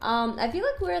 So I feel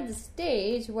like we're at the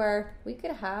stage where we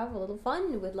could have a little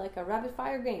fun with like a rapid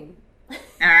fire game.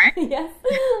 All right. Yes.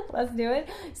 Let's do it.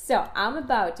 So I'm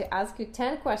about to ask you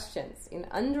 10 questions in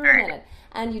under a minute.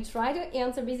 And you try to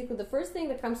answer basically the first thing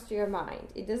that comes to your mind.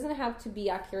 It doesn't have to be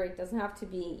accurate. It doesn't have to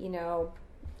be,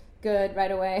 good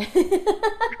right away.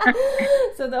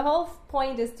 So the whole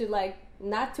point is to like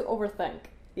not to overthink.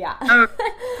 Yeah.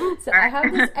 So I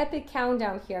have this epic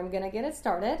countdown here. I'm gonna get it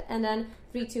started, and then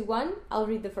 3, 2, 1, I'll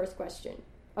read the first question.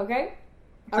 Okay?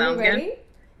 Are we ready? Good.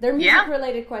 They're music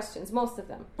related questions, most of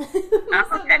them.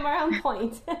 Most of them are on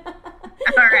point.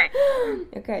 All right.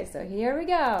 Okay, so here we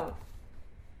go.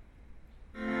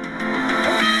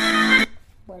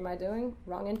 What am I doing?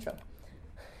 Wrong intro.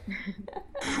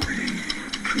 3,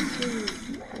 2,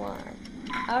 1.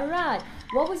 All right.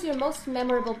 What was your most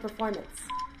memorable performance?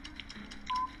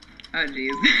 Oh,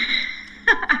 geez.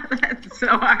 That's so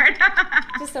hard.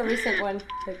 Just a recent one.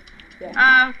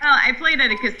 Yeah. Well, I played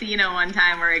at a casino one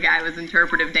time where a guy was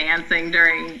interpretive dancing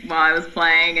while I was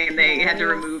playing, and they had to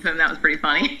remove him. That was pretty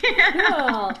funny.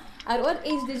 Cool. At what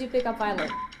age did you pick up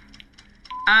violin?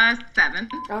 7.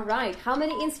 All right. How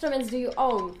many instruments do you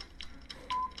own?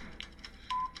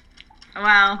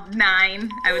 Well,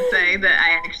 9, I would say, that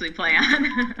I actually play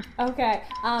on. Okay.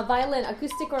 Violin,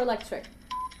 acoustic or electric?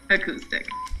 Acoustic.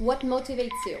 What motivates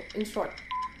you, in short?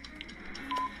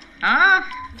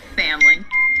 Family.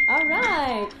 All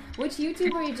right. Which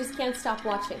YouTuber you just can't stop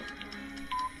watching?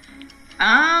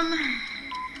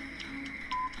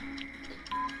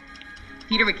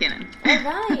 Peter McKinnon. All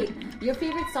right. Your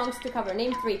favorite songs to cover?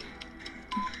 Name 3.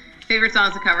 Favorite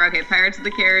songs to cover? Okay, Pirates of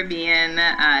the Caribbean,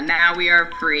 Now We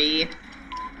Are Free,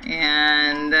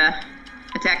 and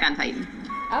Attack on Titan.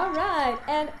 All right.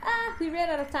 And we ran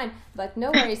out of time, but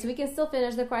no worries. We can still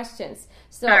finish the questions.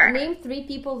 So name 3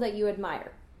 people that you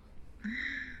admire.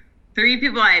 3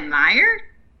 people I admire?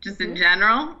 Just in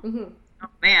general? Oh,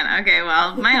 man. Okay,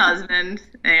 well, my husband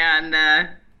and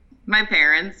my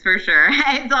parents, for sure.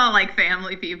 It's all like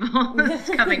family people that's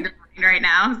coming to mind right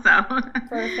now. So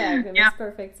perfect. It makes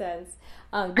perfect sense.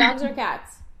 Dogs or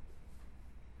cats?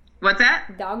 What's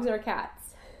that? Dogs or cats?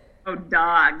 Oh,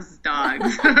 dogs.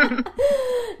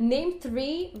 Name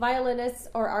 3 violinists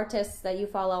or artists that you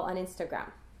follow on Instagram.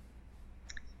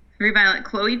 3 violin.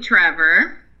 Chloe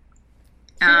Trevor.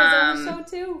 She was on the show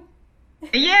too.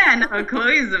 Yeah, no,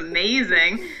 Chloe's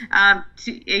amazing.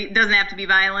 It doesn't have to be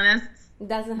violinists.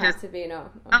 Doesn't have to be, no.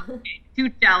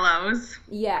 2 cellos.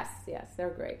 Yes, they're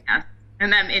great. Yeah,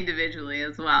 and them individually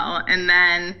as well. And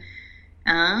then,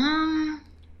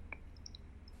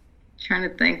 trying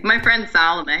to think. My friend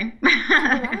Salome.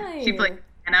 Right. She plays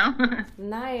piano.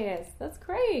 Nice. That's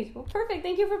great. Well, perfect.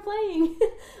 Thank you for playing.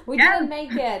 We didn't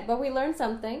make it, but we learned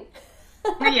something.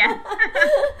 Yeah.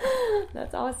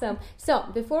 That's awesome. So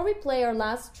before we play our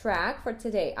last track for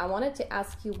today, I wanted to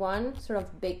ask you one sort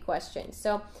of big question.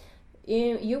 So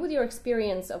you, with your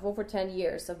experience of over 10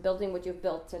 years of building what you've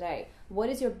built today, what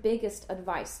is your biggest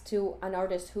advice to an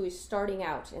artist who is starting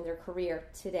out in their career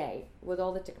today with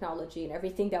all the technology and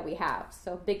everything that we have?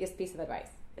 So biggest piece of advice.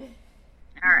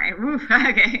 All right.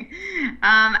 Okay.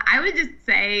 I would just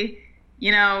say,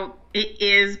 it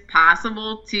is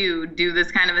possible to do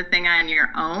this kind of a thing on your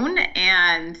own.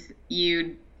 And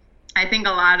I think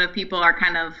a lot of people are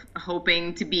kind of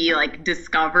hoping to be like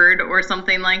discovered or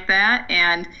something like that.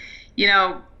 And,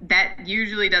 that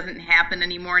usually doesn't happen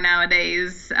anymore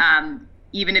nowadays.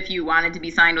 Even if you wanted to be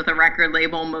signed with a record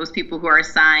label, most people who are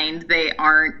signed, they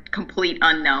aren't complete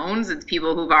unknowns. It's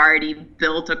people who've already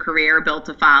built a career, built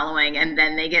a following, and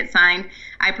then they get signed.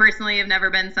 I personally have never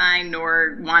been signed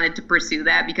nor wanted to pursue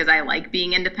that because I like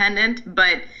being independent.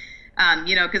 But,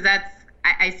 because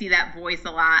I see that voice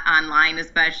a lot online,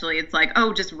 especially. It's like,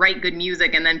 oh, just write good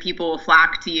music and then people will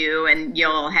flock to you and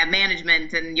you'll have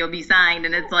management and you'll be signed.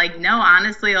 And it's like, no,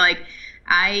 honestly, like,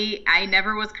 I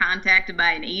never was contacted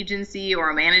by an agency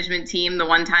or a management team. The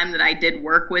one time that I did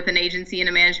work with an agency and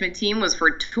a management team was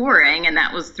for touring, and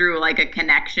that was through like a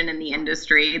connection in the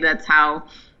industry. That's how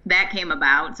that came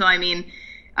about. So, I mean,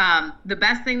 the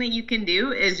best thing that you can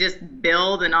do is just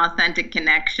build an authentic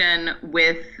connection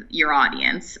with your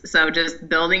audience. So just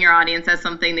building your audience as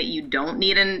something that you don't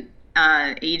need an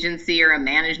agency or a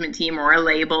management team or a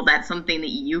label. That's something that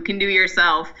you can do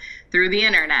yourself through the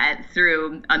internet,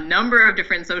 through a number of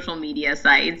different social media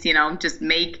sites. Just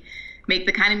make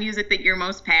the kind of music that you're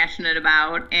most passionate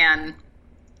about, and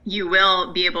you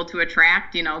will be able to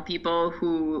attract, people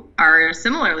who are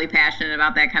similarly passionate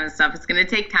about that kind of stuff. It's going to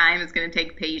take time. It's going to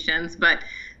take patience, but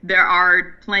there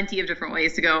are plenty of different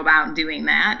ways to go about doing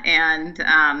that.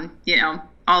 And,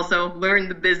 also learn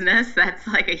the business. That's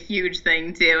like a huge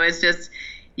thing too. It's just,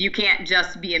 you can't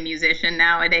just be a musician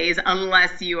nowadays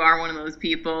unless you are one of those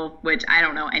people, which I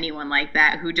don't know anyone like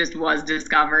that, who just was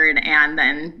discovered and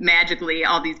then magically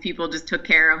all these people just took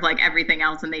care of like everything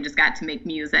else and they just got to make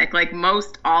music. Like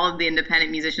all of the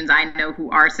independent musicians I know who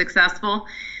are successful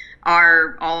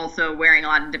are also wearing a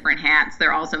lot of different hats.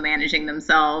 They're also managing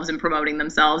themselves and promoting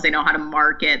themselves. They know how to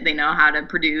market, they know how to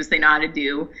produce, they know how to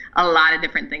do a lot of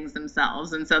different things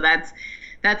themselves. And so that's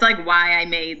like why I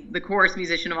made the course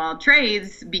Musician of All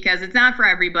Trades, because it's not for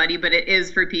everybody, but it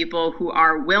is for people who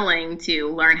are willing to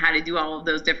learn how to do all of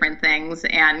those different things.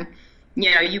 And,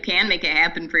 you can make it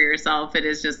happen for yourself. It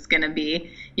is just going to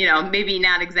be, maybe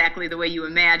not exactly the way you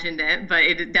imagined it, but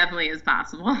it definitely is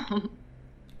possible.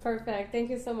 Perfect.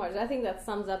 Thank you so much. I think that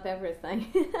sums up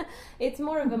everything. It's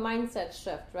more of a mindset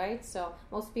shift, right? So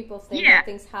most people think that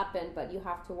things happen, but you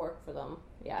have to work for them.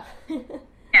 Yeah.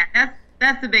 Yeah,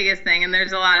 that's the biggest thing. And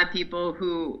there's a lot of people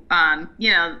who,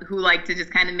 who like to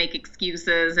just kind of make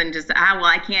excuses and just, well,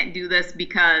 I can't do this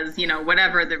because,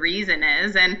 whatever the reason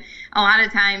is. And a lot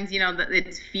of times,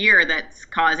 it's fear that's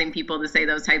causing people to say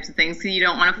those types of things, because you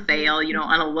don't want to fail. You don't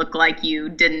want to look like you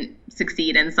didn't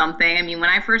succeed in something. I mean, when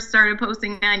I first started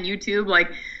posting on YouTube,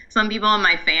 like, some people in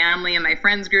my family and my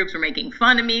friends groups were making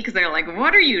fun of me because they're like,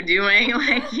 what are you doing?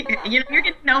 Like, you're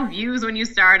getting no views when you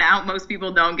start out. Most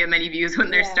people don't get many views when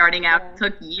they're starting out. It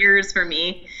took years for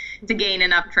me to gain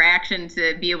enough traction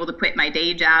to be able to quit my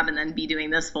day job and then be doing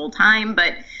this full time.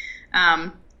 But,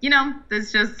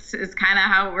 this just is kind of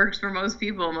how it works for most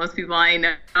people. Most people I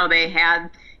know, they had,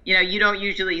 you don't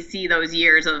usually see those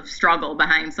years of struggle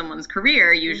behind someone's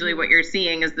career. Usually what you're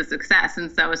seeing is the success.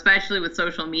 And so especially with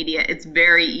social media, it's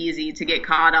very easy to get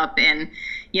caught up in,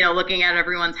 looking at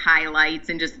everyone's highlights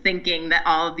and just thinking that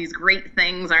all of these great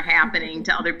things are happening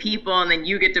to other people. And then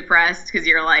you get depressed because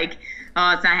you're like,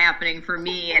 oh, it's not happening for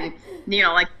me. And,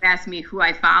 like asked me who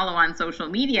I follow on social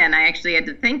media. And I actually had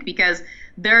to think, because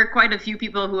there are quite a few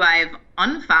people who I've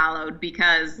unfollowed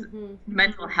because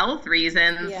mental health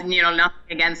reasons, nothing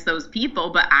against those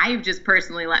people, but I've just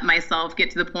personally let myself get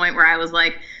to the point where I was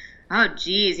like, oh,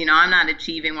 geez, I'm not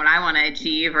achieving what I want to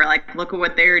achieve, or like, look at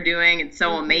what they're doing. It's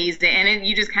so amazing. And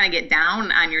you just kind of get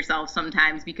down on yourself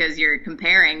sometimes because you're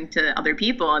comparing to other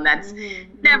people. And that's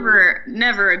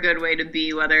never a good way to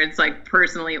be, whether it's like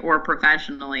personally or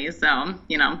professionally. So,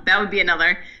 that would be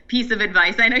another piece of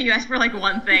advice. I know you asked for like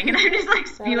one thing and I'm just like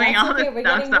spewing all this We're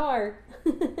stuff. Getting more.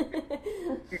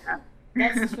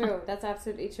 That's true. That's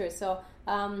absolutely true. So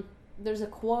there's a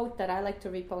quote that I like to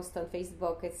repost on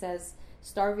Facebook. It says,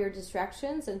 starve your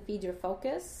distractions and feed your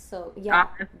focus. So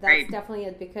that's definitely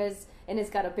it, because, and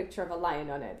it's got a picture of a lion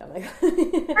on it. I'm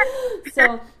like,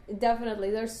 so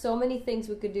definitely there's so many things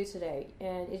we could do today,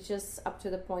 and it's just up to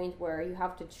the point where you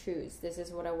have to choose. This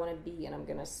is what I want to be, and I'm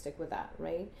going to stick with that.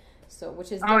 Right. So,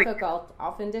 which is difficult,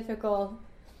 often difficult.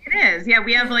 It is. Yeah,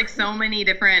 we have like so many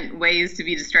different ways to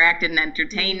be distracted and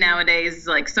entertained nowadays.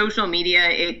 Like social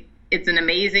media, it's an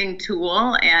amazing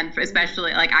tool, and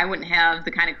especially like I wouldn't have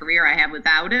the kind of career I have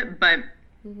without it. But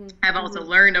I've also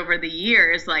learned over the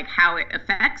years, like, how it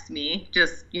affects me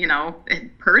just,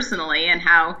 personally, and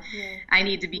how I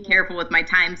need to be careful with my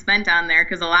time spent on there,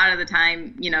 because a lot of the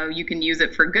time, you can use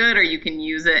it for good, or you can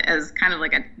use it as kind of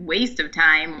like a waste of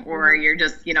time, or you're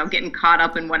just, getting caught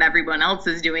up in what everyone else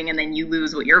is doing, and then you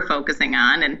lose what you're focusing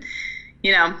on. And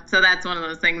so that's one of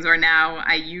those things where now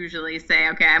I usually say,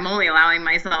 okay, I'm only allowing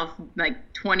myself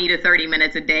like 20 to 30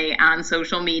 minutes a day on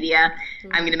social media.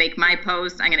 I'm going to make my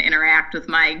post, I'm going to interact with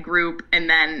my group, and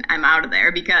then I'm out of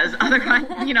there, because otherwise,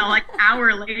 like an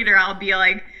hour later, I'll be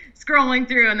like scrolling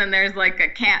through, and then there's like a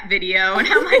cat video, and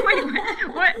I'm like, wait,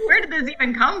 where did this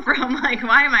even come from? Like,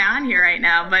 why am I on here right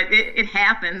now? But it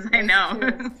happens, I know.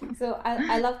 So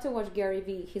I love to watch Gary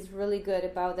Vee. He's really good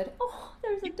about that. Oh,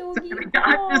 there's a doggy.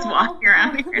 Just walking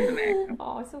around here in the back.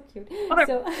 Oh, so cute.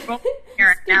 So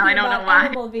now I don't know why.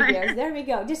 Animal videos. There we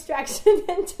go. Distraction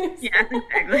enters. Yeah,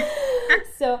 exactly.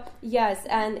 So yes,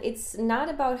 and it's not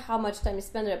about how much time you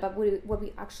spend on it, but what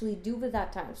we actually do with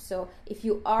that time. So if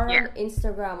you are on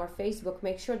Instagram or Facebook,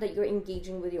 make sure that you're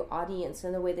engaging with your audience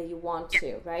in the way that you want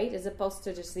to, right? As opposed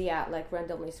to just like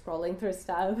randomly scrolling through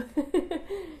stuff.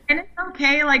 And it's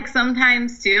okay, like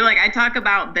sometimes too, like I talk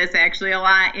about this actually a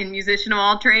lot in Musician of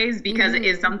All Trades, because it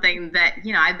is something that,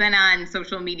 I've been on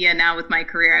social media now with my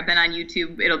career. I've been on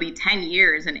YouTube, it'll be 10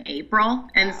 years in April.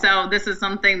 And so this is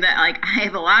something that like I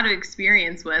have a lot of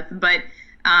experience with, but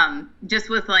just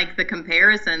with like the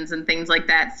comparisons and things like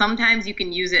that, sometimes you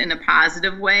can use it in a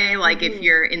positive way. Like if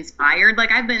you're inspired,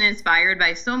 like I've been inspired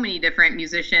by so many different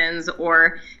musicians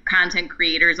or content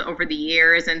creators over the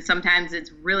years, and sometimes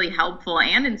it's really helpful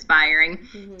and inspiring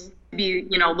to be,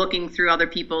 looking through other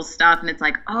people's stuff, and it's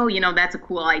like, oh, that's a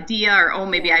cool idea, or oh,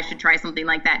 maybe I should try something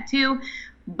like that too.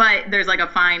 But there's like a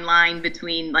fine line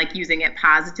between like using it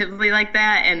positively like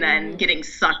that and then getting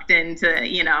sucked into,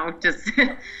 just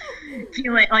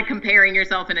feeling like comparing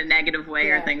yourself in a negative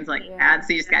way or things like that.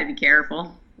 So you just got to be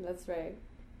careful. That's right.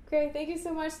 Great. Thank you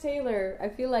so much, Taylor. I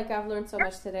feel like I've learned so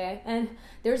much today. And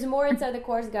there's more inside the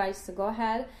course, guys. So go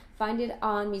ahead. Find it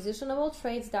on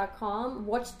musicianofalltrades.com.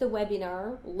 Watch the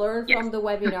webinar. Learn from the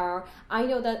webinar. I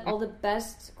know that all the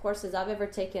best courses I've ever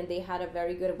taken, they had a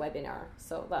very good webinar.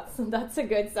 So that's a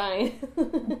good sign.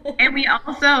 And we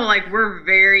also, we're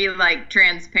very,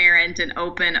 transparent and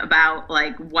open about,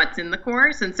 what's in the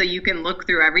course. And so you can look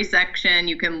through every section.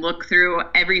 You can look through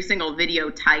every single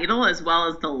video title as well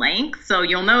as the length. So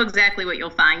you'll know exactly what you'll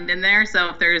find in there. So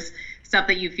if there's stuff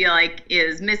that you feel like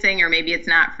is missing or maybe it's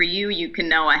not for you, you can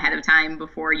know ahead of time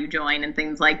before you join and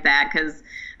things like that. Because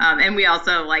and we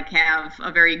also have a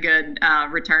very good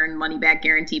return money back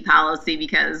guarantee policy,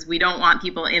 because we don't want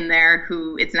people in there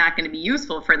who it's not going to be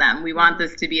useful for them. We want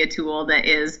this to be a tool that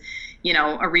is,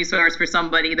 a resource for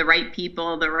somebody, the right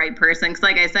people, the right person. Because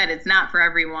like I said, it's not for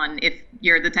everyone. If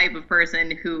you're the type of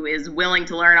person who is willing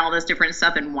to learn all this different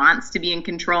stuff and wants to be in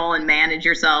control and manage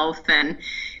yourself, and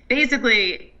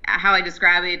basically how I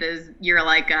describe it is you're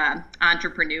like a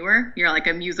entrepreneur. You're like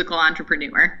a musical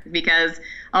entrepreneur, because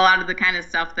a lot of the kind of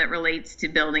stuff that relates to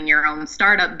building your own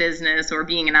startup business or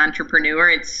being an entrepreneur,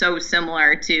 it's so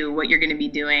similar to what you're going to be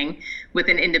doing with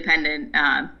an independent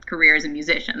career as a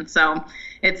musician. So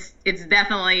it's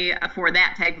definitely for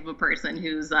that type of a person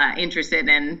who's interested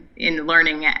in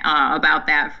learning about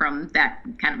that from that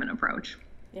kind of an approach.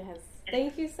 Yes.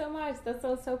 Thank you so much. That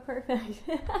sounds so perfect.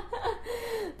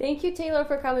 Thank you, Taylor,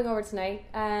 for coming over tonight.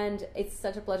 And it's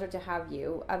such a pleasure to have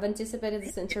you. I've anticipated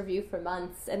this interview for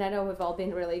months, and I know we've all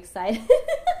been really excited.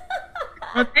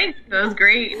 Well, thank you. It was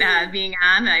great being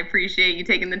on. I appreciate you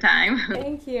taking the time.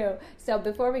 Thank you. So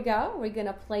before we go, we're going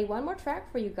to play one more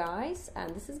track for you guys.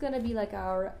 And this is going to be like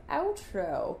our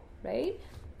outro, right?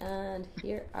 And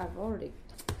here I've already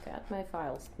got my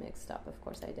files mixed up. Of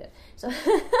course I did. So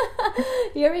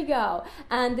here we go.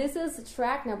 And this is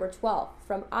track number 12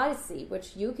 from Odyssey,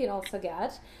 which you can also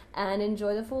get and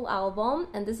enjoy the full album.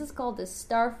 And this is called The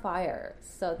Starfire.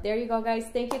 So there you go, guys.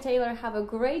 Thank you, Taylor. Have a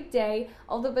great day.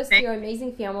 All the best to your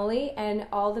amazing family, and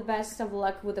all the best of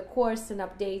luck with the course and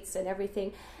updates and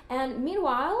everything. And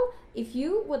meanwhile, if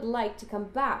you would like to come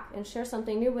back and share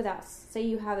something new with us, say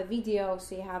you have a video,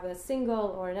 say you have a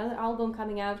single or another album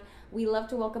coming out, we love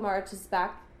to welcome our artists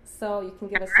back, so you can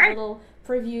give us a little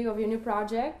preview of your new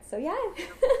project. So yeah,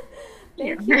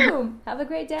 thank you. Have a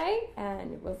great day,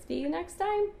 and we'll see you next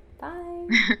time.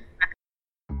 Bye.